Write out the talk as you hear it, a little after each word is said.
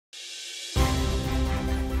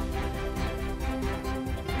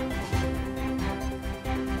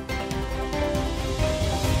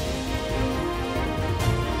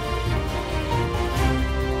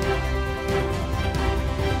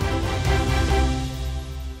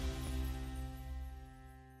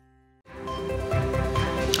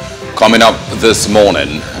Coming up this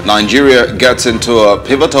morning, Nigeria gets into a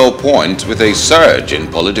pivotal point with a surge in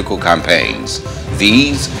political campaigns.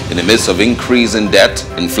 These in the midst of increase in debt,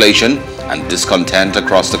 inflation, and discontent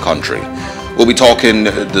across the country. We'll be talking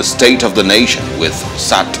the state of the nation with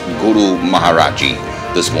Sat Guru Maharaji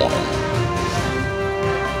this morning.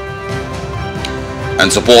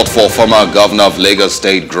 And support for former governor of Lagos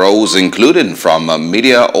State grows, including from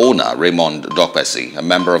media owner Raymond Dokpesi, a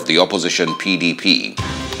member of the opposition PDP.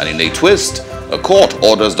 And in a twist, a court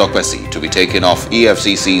orders Dokpesi to be taken off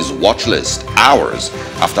EFCC's watch list hours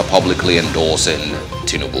after publicly endorsing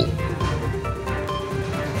Tinubu.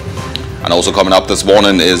 And also coming up this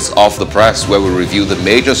morning is Off the Press, where we review the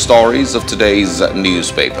major stories of today's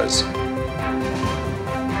newspapers.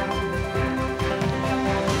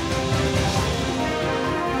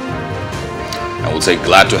 I would say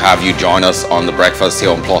glad to have you join us on the breakfast here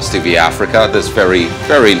on Plus TV Africa this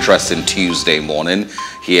very interesting Tuesday morning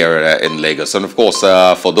here in Lagos. And of course,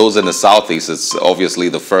 for those in the southeast, it's obviously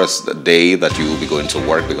the first day that you will be going to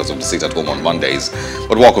work because of the sit at home on Mondays.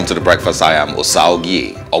 But welcome to the breakfast. I am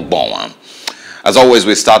Osaogie Ogbonwa. As always,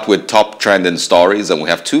 we start with top trending stories, and we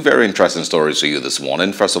have two very interesting stories for you this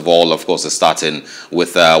morning. First of all, of course, starting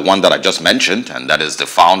with one that I just mentioned, and that is the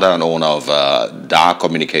founder and owner of DA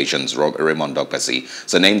Communications, Raymond Dokpesi.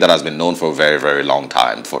 It's a name that has been known for a very long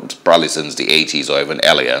time, for probably since the 80s or even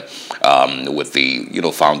earlier, with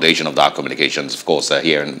the foundation of DA Communications. Of course,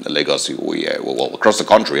 here in Lagos, well, across the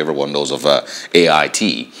country, everyone knows of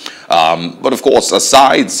AIT. But of course,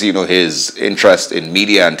 aside his interest in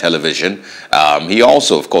media and television, he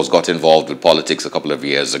also, of course, got involved with politics a couple of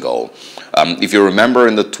years ago. If you remember,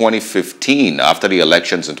 in the 2015, after the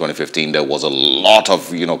elections in 2015, there was a lot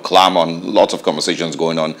of clamor, lots of conversations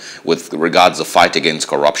going on with regards to the fight against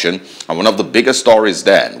corruption. And one of the biggest stories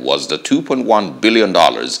then was the $2.1 billion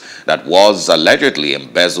that was allegedly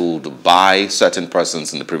embezzled by certain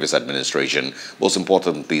persons in the previous administration. Most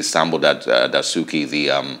importantly, Sambo Dasuki,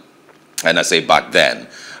 the NSA back then.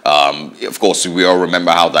 Of course, we all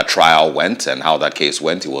remember how that trial went and how that case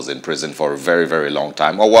went. He was in prison for a very long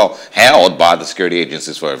time, or well, held by the security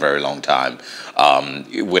agencies for a very long time,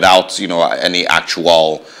 without any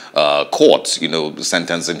actual court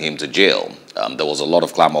sentencing him to jail. There was a lot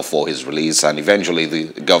of clamor for his release, and eventually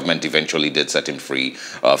the government did set him free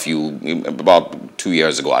about 2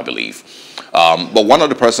 years ago, I believe. But one of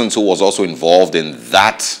the persons who was also involved in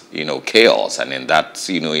that chaos and in that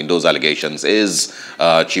in those allegations is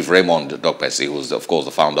Chief Raymond Dokpesi, who's of course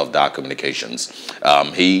the founder of DA Communications.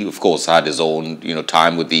 He of course had his own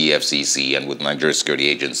time with the EFCC and with Nigerian security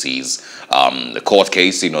agencies. The court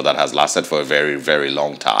case that has lasted for a very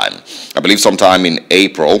long time. I believe sometime in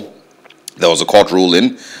April there was a court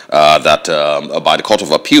ruling that by the Court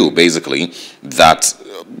of Appeal, basically, that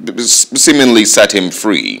seemingly set him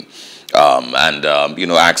free.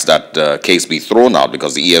 Asked that case be thrown out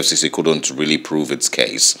because the EFCC couldn't really prove its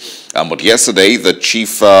case. But yesterday, the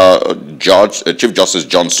Chief Justice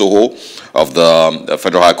John Soho of the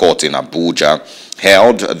Federal High Court in Abuja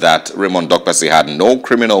held that Raymond Dokpesi had no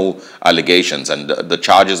criminal allegations, and the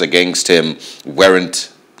charges against him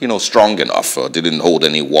weren't strong enough, didn't hold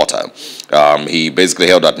any water. He basically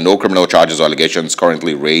held that no criminal charges or allegations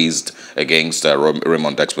currently raised against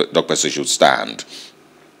Raymond Dokpesi should stand.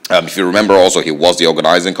 If you remember also, he was the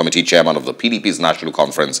organizing committee chairman of the PDP's national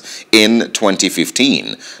conference in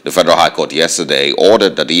 2015. The Federal High Court yesterday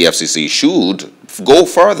ordered that the EFCC should go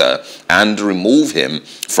further and remove him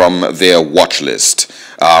from their watch list.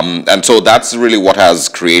 And so that's really what has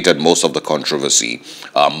created most of the controversy.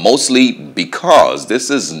 Mostly because this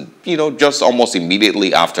is, just almost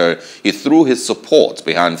immediately after he threw his support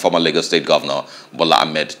behind former Lagos State Governor Bola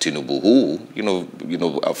Ahmed Tinubu, who,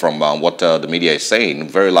 from what the media is saying,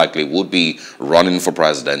 very likely would be running for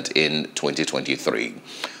president in 2023.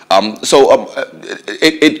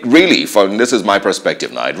 It really, this is my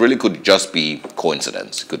perspective now, it really could just be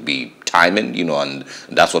coincidence. It could be timing, and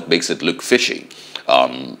that's what makes it look fishy.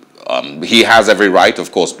 He has every right,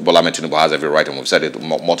 of course, Bola Ahmed Tinubu has every right, and we've said it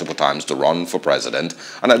multiple times, to run for president.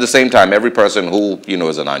 And at the same time, every person who,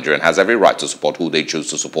 is a Nigerian has every right to support who they choose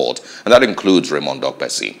to support. And that includes Raymond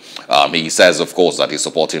Dokpesi. He says, of course, that he's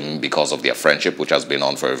supporting him because of their friendship, which has been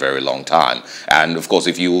on for a very long time. And of course,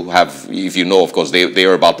 if you know, of course, they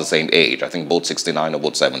are about the same age. I think both 69 or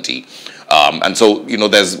both 70. And so,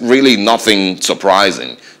 there's really nothing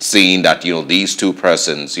surprising seeing that, these two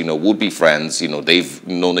persons, would be friends. They've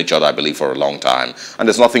known each other, I believe, for a long time. And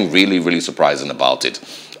there's nothing really surprising about it.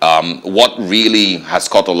 What really has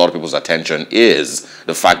caught a lot of people's attention is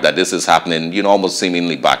the fact that this is happening, almost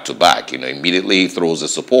seemingly back to back. Immediately he throws the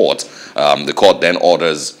support. The court then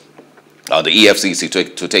orders the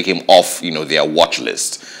EFCC to take him off, their watch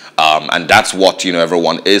list. And that's what,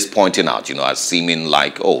 everyone is pointing out, as seeming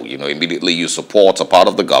like, oh, immediately you support a part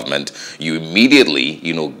of the government, you immediately,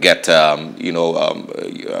 get,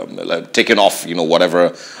 taken off,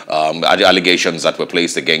 whatever allegations that were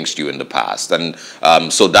placed against you in the past. And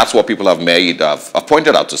so that's what people have made, have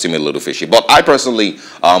pointed out to seem a little fishy. But I personally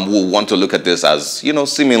will want to look at this as,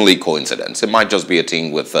 seemingly coincidence. It might just be a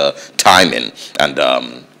thing with timing and,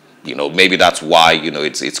 maybe that's why,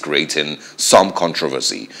 it's creating some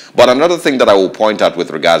controversy. But another thing that I will point out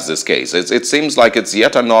with regards to this case, it seems like it's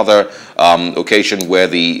yet another occasion where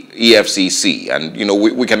the EFCC, and,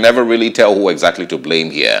 we can never really tell who exactly to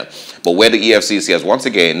blame here, but where the EFCC has once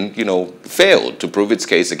again, failed to prove its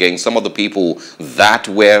case against some of the people that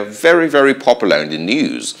were very, very popular in the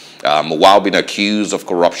news while being accused of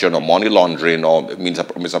corruption or money laundering or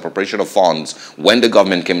misappropriation of funds when the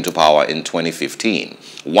government came to power in 2015.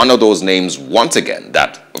 One of those names, once again,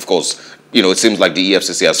 that, of course, it seems like the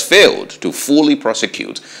EFCC has failed to fully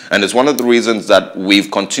prosecute. And it's one of the reasons that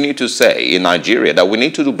we've continued to say in Nigeria that we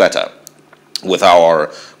need to do better with our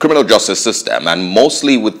criminal justice system, and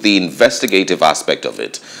mostly with the investigative aspect of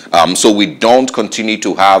it. So we don't continue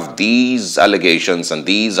to have these allegations and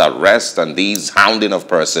these arrests and these hounding of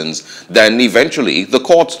persons. Then eventually the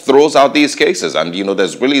court throws out these cases, and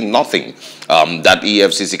there's really nothing that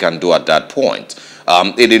EFCC can do at that point.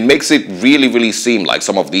 It makes it really, really seem like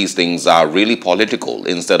some of these things are really political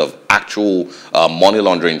instead of actual money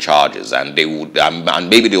laundering charges, and they would, and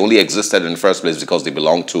maybe they only existed in the first place because they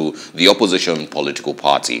belong to the opposition political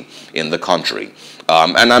party in the country.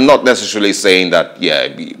 And I'm not necessarily saying that, yeah,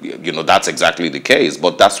 that's exactly the case,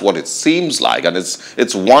 but that's what it seems like. And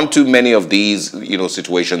it's one too many of these,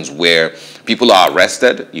 situations where people are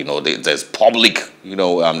arrested, there's public,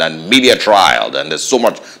 and media trial, and there's so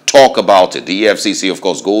much talk about it. The EFCC, of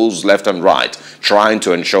course, goes left and right, trying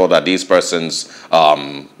to ensure that these persons,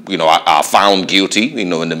 are found guilty, in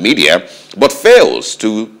the media, but fails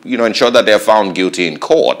to, ensure that they're found guilty in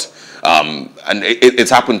court. And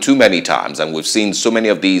it's happened too many times, and we've seen so many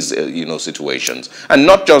of these, situations. And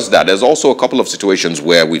not just that, there's also a couple of situations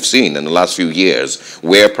where we've seen in the last few years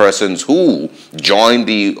where persons who joined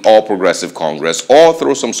the All Progressive Congress or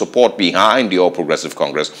throw some support behind the All Progressive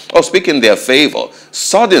Congress or speak in their favor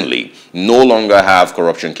suddenly no longer have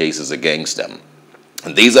corruption cases against them.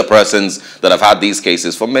 And these are persons that have had these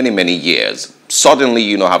cases for many, many years.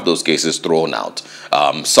 Suddenly, have those cases thrown out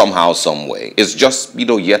somehow, some way. It's just,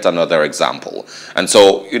 yet another example. And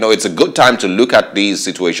so, it's a good time to look at these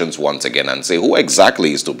situations once again and say, who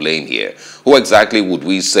exactly is to blame here? Who exactly would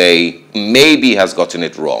we say maybe has gotten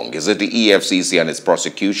it wrong? Is it the EFCC and its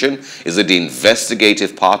prosecution? Is it the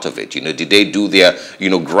investigative part of it? Did they do their,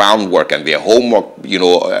 groundwork and their homework,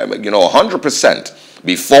 100%?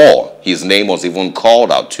 Before his name was even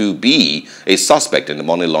called out to be a suspect in the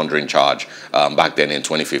money laundering charge back then in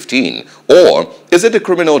 2015? Or is it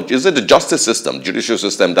the justice system, judicial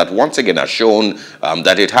system, that once again has shown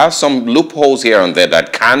that it has some loopholes here and there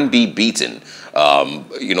that can be beaten,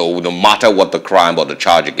 no matter what the crime or the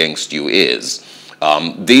charge against you is?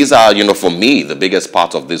 These are, for me, the biggest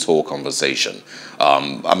part of this whole conversation.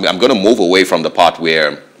 I'm going to move away from the part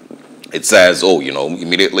where it says, oh,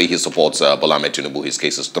 immediately he supports Bola Ahmed Tinubu, his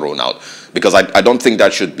case is thrown out. Because I don't think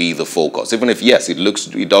that should be the focus. Even if, yes,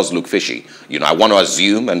 it does look fishy. I want to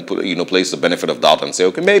assume and place the benefit of doubt and say,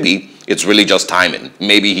 okay, maybe it's really just timing.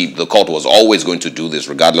 Maybe the court was always going to do this,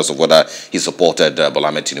 regardless of whether he supported Bola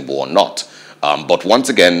Ahmed Tinubu or not. But once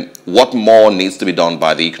again, what more needs to be done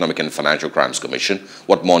by the Economic and Financial Crimes Commission?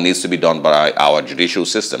 What more needs to be done by our judicial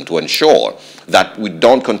system to ensure that we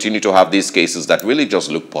don't continue to have these cases that really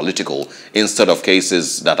just look political instead of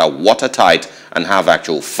cases that are watertight and have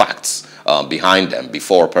actual facts behind them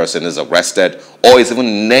before a person is arrested or is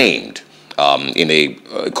even named in a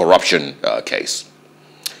corruption case?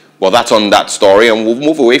 Well, that's on that story, and we'll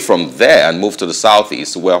move away from there and move to the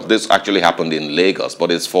southeast. Well, this actually happened in Lagos,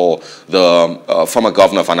 but it's for the former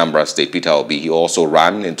governor of Anambra State, Peter Obi. He also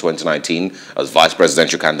ran in 2019 as vice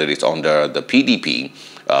presidential candidate under the PDP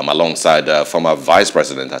alongside former vice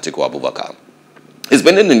president Atiku Abubakar. He's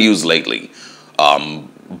been in the news lately,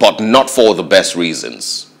 but not for the best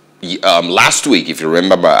reasons. Last week, if you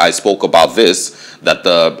remember, I spoke about this, that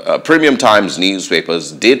the Premium Times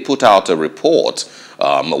newspapers did put out a report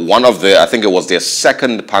One of the, I think it was their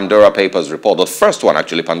second Pandora Papers report, the first one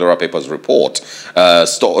actually, Pandora Papers report,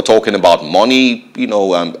 talking about money,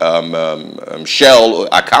 shell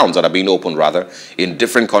accounts that are being opened rather in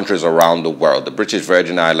different countries around the world. The British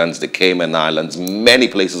Virgin Islands, the Cayman Islands, many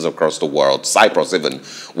places across the world, Cyprus even,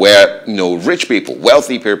 where rich people,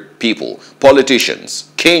 wealthy people,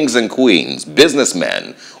 politicians, kings and queens,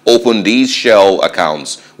 businessmen open these shell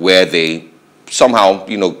accounts where they somehow,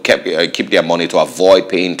 keep their money to avoid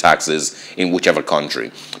paying taxes in whichever country.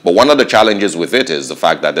 But one of the challenges with it is the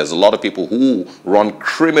fact that there's a lot of people who run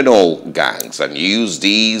criminal gangs and use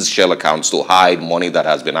these shell accounts to hide money that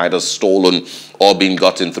has been either stolen or been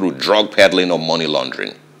gotten through drug peddling or money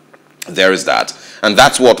laundering. There is that. And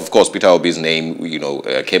that's what, of course, Peter Obi's name,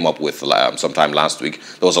 came up with sometime last week.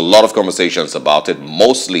 There was a lot of conversations about it,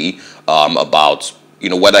 mostly about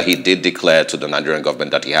whether he did declare to the Nigerian government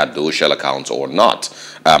that he had those shell accounts or not.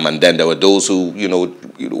 And then there were those who,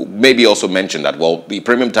 maybe also mentioned that, well, the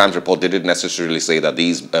Premium Times report didn't necessarily say that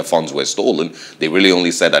these funds were stolen. They really only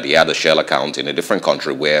said that he had a shell account in a different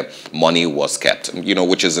country where money was kept,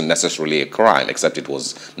 which isn't necessarily a crime, except it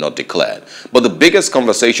was not declared. But the biggest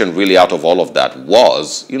conversation really out of all of that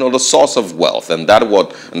was, the source of wealth. And that's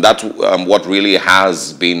what really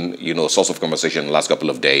has been, a source of conversation in the last couple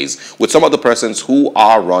of days with some of the persons who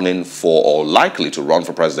are running for or likely to run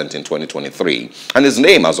for president in 2023. And his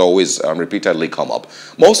name has always repeatedly come up,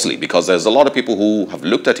 mostly because there's a lot of people who have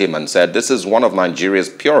looked at him and said, this is one of Nigeria's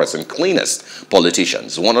purest and cleanest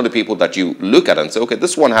politicians. One of the people that you look at and say, okay,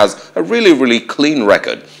 this one has a really, really clean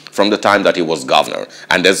record from the time that he was governor.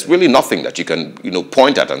 And there's really nothing that you can,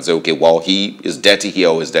 point at and say, okay, well, he is dirty here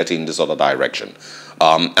or is dirty in this other direction.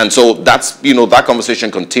 And so that's, that conversation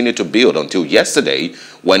continued to build until yesterday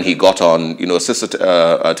when he got on, a sister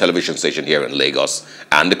television station here in Lagos.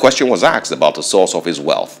 And the question was asked about the source of his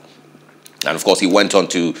wealth. And of course, he went on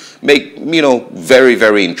to make, very,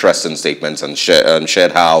 very interesting statements and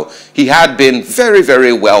shared how he had been very,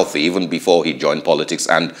 very wealthy even before he joined politics,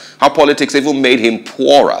 and how politics even made him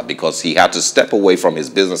poorer because he had to step away from his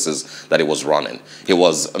businesses that he was running. He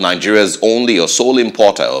was Nigeria's only or sole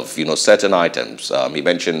importer of, certain items. He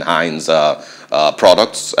mentioned Heinz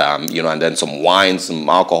products, and then some wine, some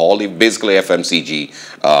alcohol, basically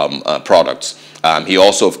FMCG products. He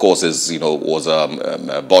also, of course, was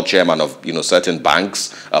a board chairman of, certain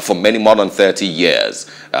banks for more than 30 years.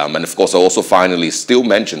 And of course, I also finally still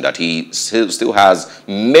mentioned that he still has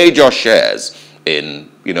major shares in,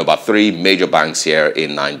 about 3 major banks here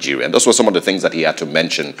in Nigeria. And those were some of the things that he had to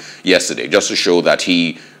mention yesterday, just to show that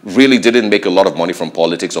he really didn't make a lot of money from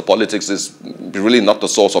politics, or politics is really not the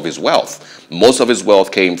source of his wealth. Most of his wealth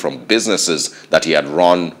came from businesses that he had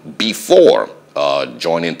run before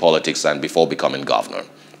joining politics and before becoming governor.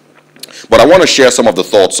 But I want to share some of the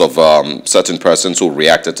thoughts of certain persons who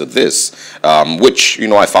reacted to this, which,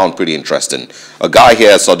 I found pretty interesting. A guy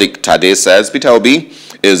here, Sadiq Tade, says, Peter Obi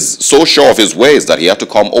is so sure of his ways that he had to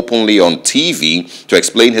come openly on TV to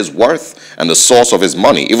explain his worth and the source of his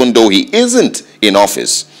money, even though he isn't in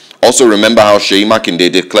office. Also, remember how Seyi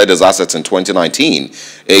Makinde declared his assets in 2019,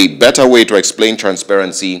 a better way to explain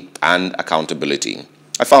transparency and accountability.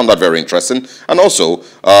 I found that very interesting. And also,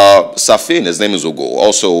 Safin, his name is Ugo,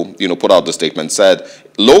 also, put out the statement, said,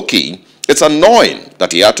 low-key, it's annoying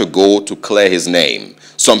that he had to go to clear his name.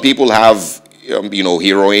 Some people have,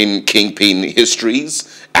 heroin kingpin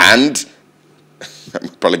histories, and I'm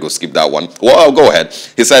probably going to skip that one. Well, I'll go ahead.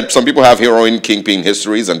 He said some people have heroin kingpin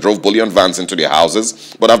histories and drove bullion vans into their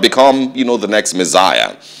houses, but have become, the next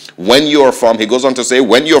messiah. When you're from, he goes on to say,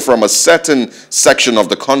 when you're from a certain section of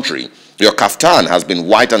the country, your kaftan has been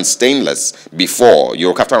white and stainless before.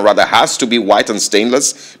 Your kaftan rather has to be white and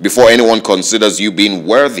stainless before anyone considers you being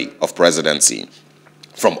worthy of presidency.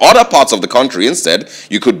 From other parts of the country, instead,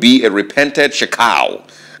 you could be a repented shekau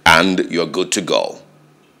and you're good to go.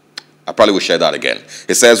 I probably will share that again.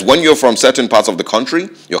 It says, when you're from certain parts of the country,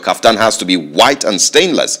 your kaftan has to be white and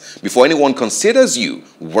stainless before anyone considers you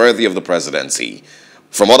worthy of the presidency.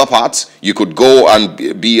 From other parts, you could go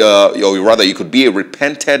and be or rather, you could be a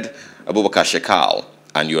repented Abubakar Shekau,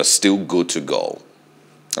 and you are still good to go.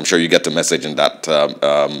 I'm sure you get the message in that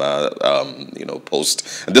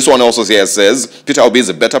post. And this one also here says, Peter Obi is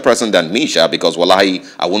a better person than Misha because, wallahi,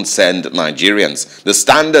 I won't send Nigerians. The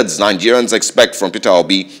standards Nigerians expect from Peter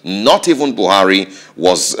Obi, not even Buhari,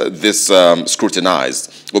 was this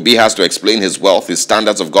scrutinized. Obi has to explain his wealth, his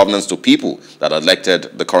standards of governance to people that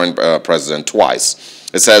elected the current president twice.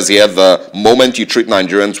 It says here, the moment you treat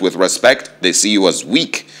Nigerians with respect, they see you as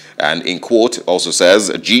weak. And in quote, also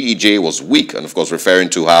says, GEJ was weak, and of course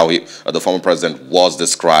referring to how the former president was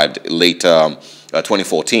described later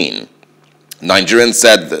 2014. Nigerians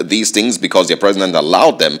said these things because their president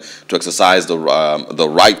allowed them to exercise the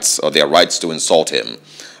rights or their rights to insult him.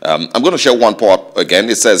 I'm going to share one part again.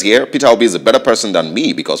 It says here, Peter Obi is a better person than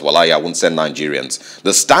me because, well, I won't send Nigerians.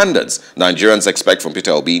 The standards Nigerians expect from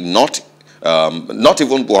Peter Obi, not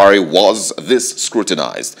even Buhari, was this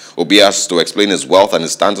scrutinized. Obi has to explain his wealth and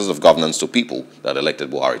his standards of governance to people that elected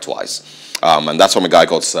Buhari twice. And that's from a guy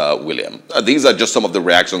called William. These are just some of the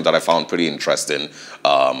reactions that I found pretty interesting,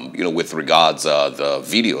 with regards the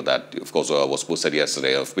video that, of course, was posted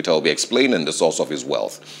yesterday of Peter Obi explaining the source of his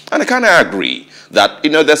wealth. And I kind of agree that,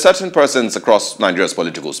 there's certain persons across Nigeria's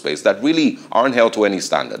political space that really aren't held to any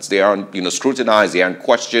standards. They aren't, scrutinized, they aren't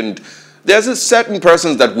questioned. There's a certain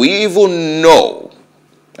persons that we even know,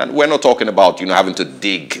 and we're not talking about, having to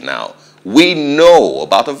dig now. We know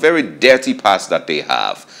about a very dirty past that they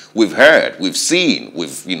have. We've heard, we've seen,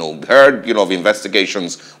 we've, heard, of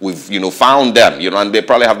investigations. We've, found them, and they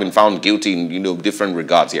probably have been found guilty in, different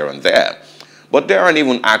regards here and there. But they aren't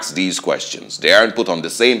even asked these questions. They aren't put on the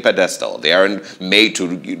same pedestal. They aren't made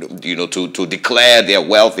to, to declare their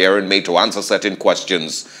wealth. They aren't made to answer certain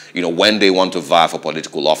questions, when they want to vie for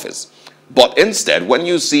political office. But instead, when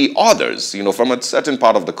you see others, from a certain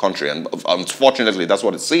part of the country, and unfortunately that's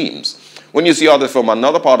what it seems, when you see others from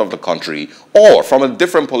another part of the country or from a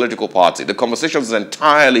different political party, the conversation is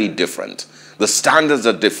entirely different. The standards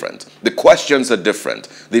are different. The questions are different.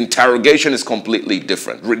 The interrogation is completely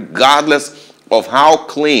different, regardless of how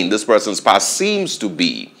clean this person's past seems to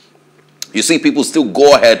be. You see people still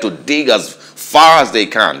go ahead to dig as far as they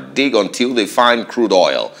can, dig until they find crude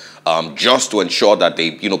oil. Just to ensure that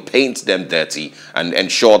they, paint them dirty and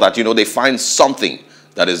ensure that, they find something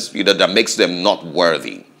that is, that makes them not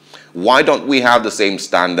worthy. Why don't we have the same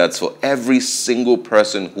standards for every single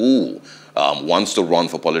person who wants to run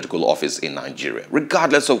for political office in Nigeria,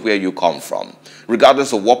 regardless of where you come from,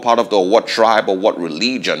 regardless of what part of or what tribe or what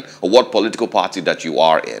religion or what political party that you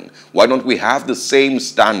are in? Why don't we have the same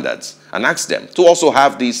standards and ask them to also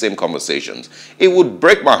have these same conversations? It would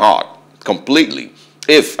break my heart completely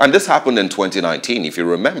if, and this happened in 2019, if you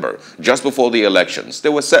remember, just before the elections,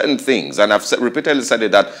 there were certain things, and I've repeatedly said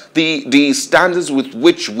it, that the standards with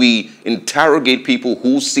which we interrogate people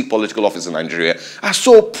who seek political office in Nigeria are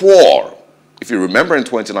so poor. If you remember, in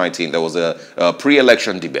 2019, there was a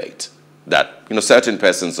pre-election debate that, certain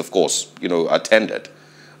persons, of course, attended.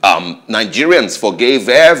 Nigerians forgave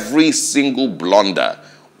every single blunder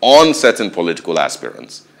on certain political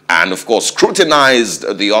aspirants, and of course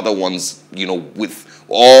scrutinized the other ones, with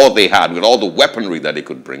all they had, with all the weaponry that they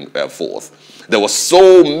could bring forth. There were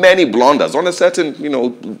so many blunders on a certain,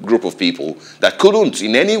 group of people that couldn't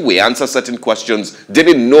in any way answer certain questions,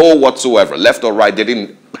 didn't know whatsoever, left or right, they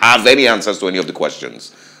didn't have any answers to any of the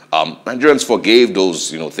questions. Nigerians forgave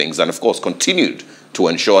those, things, and of course continued to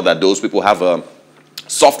ensure that those people have a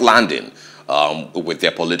soft landing with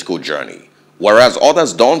their political journey. Whereas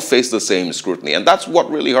others don't face the same scrutiny. And that's what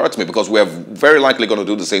really hurts me, because we're very likely going to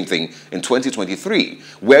do the same thing in 2023,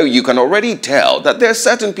 where you can already tell that there are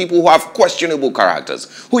certain people who have questionable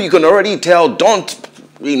characters, who you can already tell don't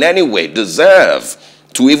in any way deserve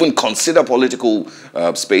to even consider political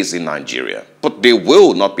space in Nigeria. But they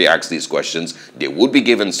will not be asked these questions. They would be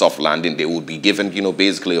given soft landing. They would be given,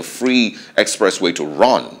 basically a free expressway to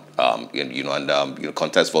run,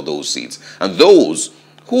 contest for those seats. And those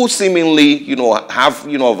who seemingly, have,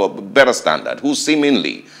 a better standard, who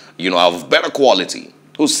seemingly, have better quality,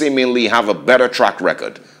 who seemingly have a better track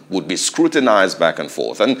record, would be scrutinized back and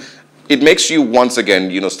forth. And it makes you once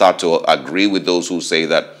again, start to agree with those who say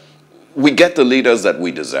that we get the leaders that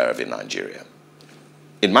we deserve in Nigeria.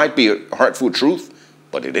 It might be a hurtful truth,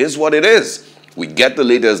 but it is what it is. We get the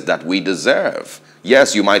leaders that we deserve.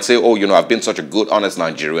 Yes, you might say, oh, I've been such a good, honest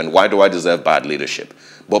Nigerian. Why do I deserve bad leadership?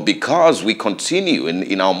 But because we continue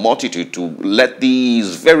in our multitude to let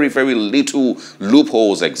these very, very little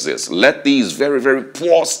loopholes exist, let these very, very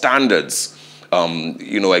poor standards,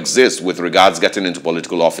 exist with regards getting into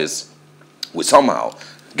political office, we somehow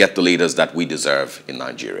get the leaders that we deserve in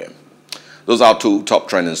Nigeria. Those are two top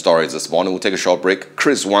trending stories this morning. We'll take a short break.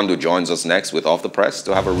 Chris Wando joins us next with Off the Press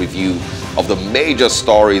to have a review of the major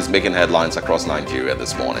stories making headlines across Nigeria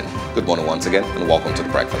this morning. Good morning once again, and welcome to The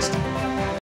Breakfast.